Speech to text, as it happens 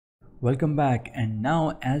Welcome back, and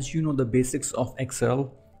now as you know the basics of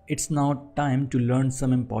Excel, it's now time to learn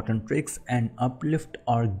some important tricks and uplift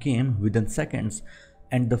our game within seconds.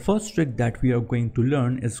 And the first trick that we are going to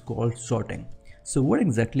learn is called sorting. So what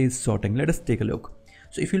exactly is sorting? Let us take a look.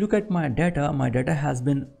 So if you look at my data has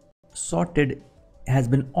been sorted, has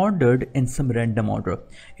been ordered in some random order.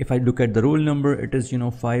 If I look at the roll number, it is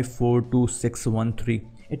 542613.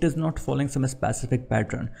 It is not following some specific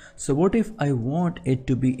pattern. So what if I want it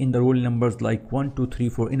to be in the roll numbers like 1 2 3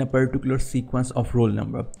 4 in a particular sequence of roll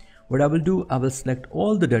number? What I will do, I will select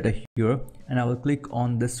all the data here and I will click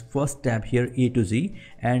on this first tab here, A to Z,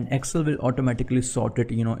 and Excel will automatically sort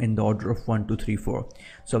it in the order of 1 2 3 4.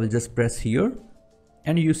 So I will just press here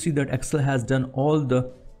and you see that Excel has done all the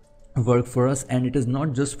work for us, and it is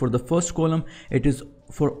not just for the first column, it is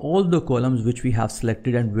for all the columns which we have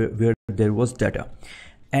selected and where there was data.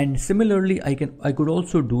 And similarly I could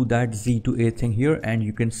also do that Z to A thing here, and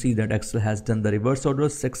you can see that Excel has done the reverse order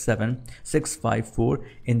 6 7 6 5 4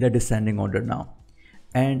 in the descending order now.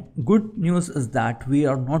 And good news is that we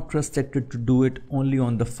are not restricted to do it only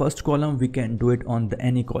on the first column, we can do it on the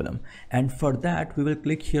any column. And for that we will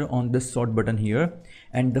click here on this sort button here,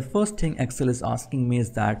 and the first thing Excel is asking me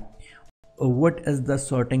is that what is the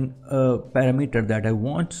sorting parameter that I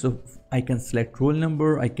want. So I can select roll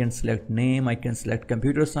number, I can select name, I can select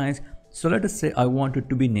computer science. So let us say I want it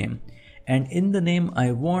to be name, and in the name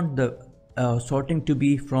I want the sorting to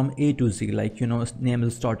be from A to Z, like name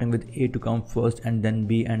is starting with A to come first and then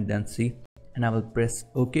B and then C, and I will press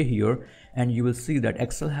OK here, and you will see that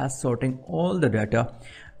Excel has sorting all the data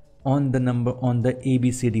on the number on the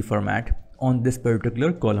ABCD format on this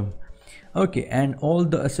particular column. Okay, and all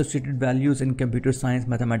the associated values in computer science,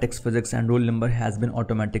 mathematics, physics and roll number has been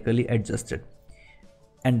automatically adjusted.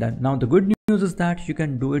 And then now the good news is that you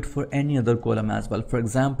can do it for any other column as well. For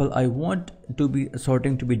example, I want to be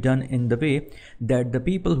sorting to be done in the way that the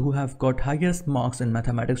people who have got highest marks in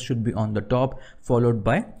mathematics should be on the top, followed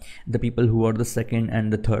by the people who are the second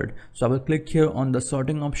and the third. So I will click here on the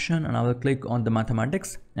sorting option and I will click on the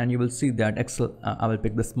mathematics, and you will see that Excel I will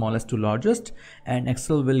pick the smallest to largest, and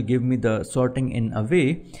Excel will give me the sorting in a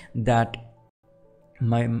way that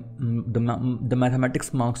the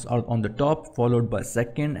mathematics marks are on the top, followed by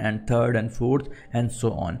second and third and fourth and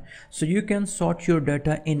so on. So you can sort your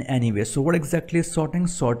data in any way. So what exactly is sorting?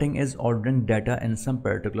 Sorting is ordering data in some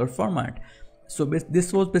particular format. So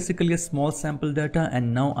this was basically a small sample data,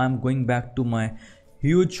 and now I'm going back to my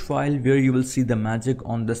huge file where you will see the magic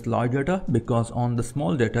on this large data, because on the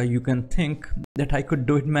small data you can think that I could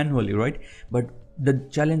do it manually, right? But the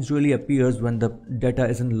challenge really appears when the data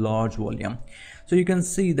is in large volume. So you can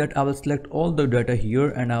see that I will select all the data here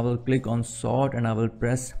and I will click on sort, and I will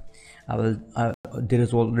press there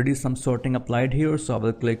is already some sorting applied here, so I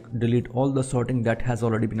will click delete all the sorting that has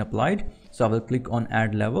already been applied. So I will click on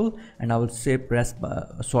add level and I will say press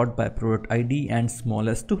sort by product ID and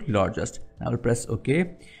smallest to largest. I will press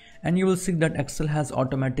OK, and you will see that Excel has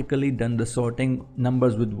automatically done the sorting.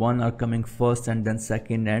 Numbers with 1 are coming first, and then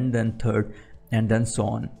second, and then third, and then so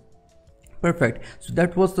on. Perfect. So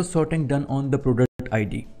that was the sorting done on the product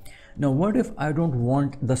ID. Now what if I don't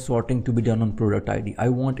want the sorting to be done on product ID? I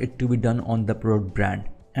want it to be done on the product brand,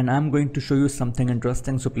 and I'm going to show you something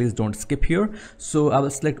interesting, so please don't skip here. So I will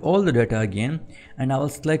select all the data again, and I will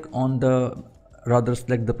select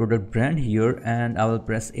select the product brand here, and I will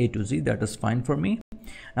press A to Z. That is fine for me.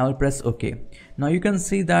 I will press OK. Now you can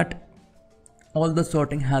see that all the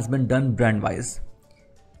sorting has been done brand wise.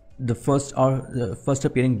 The first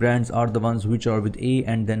appearing brands are the ones which are with A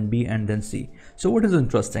and then B and then C. So what is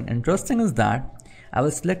interesting is that I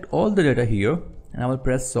will select all the data here and I will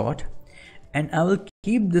press sort, and I will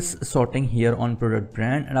keep this sorting here on product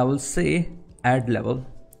brand, and I will say add level.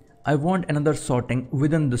 I want another sorting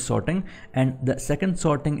within the sorting, and the second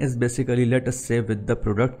sorting is basically, let us say, with the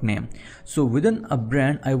product name. So within a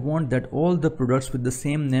brand I want that all the products with the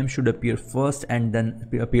same name should appear first and then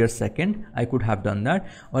appear second. I could have done that,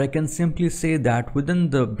 or I can simply say that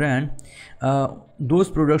within the brand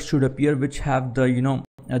those products should appear which have the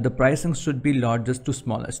the pricing should be largest to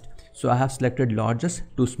smallest. So I have selected largest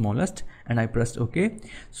to smallest and I pressed OK.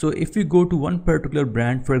 So if you go to one particular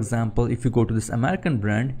brand, for example, if you go to this American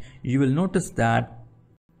brand, you will notice that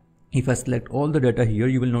if I select all the data here,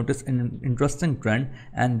 you will notice an interesting trend,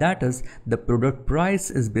 and that is the product price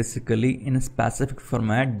is basically in a specific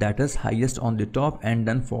format that is highest on the top and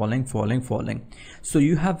then falling. So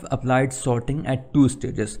you have applied sorting at 2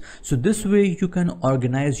 stages. So this way you can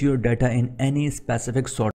organize your data in any specific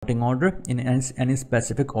sorting order, in any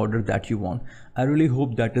specific order that you want. I really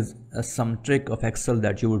hope that is some trick of Excel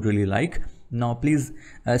that you would really like. Now please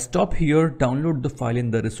stop here, download the file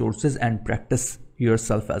in the resources and practice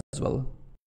yourself as well.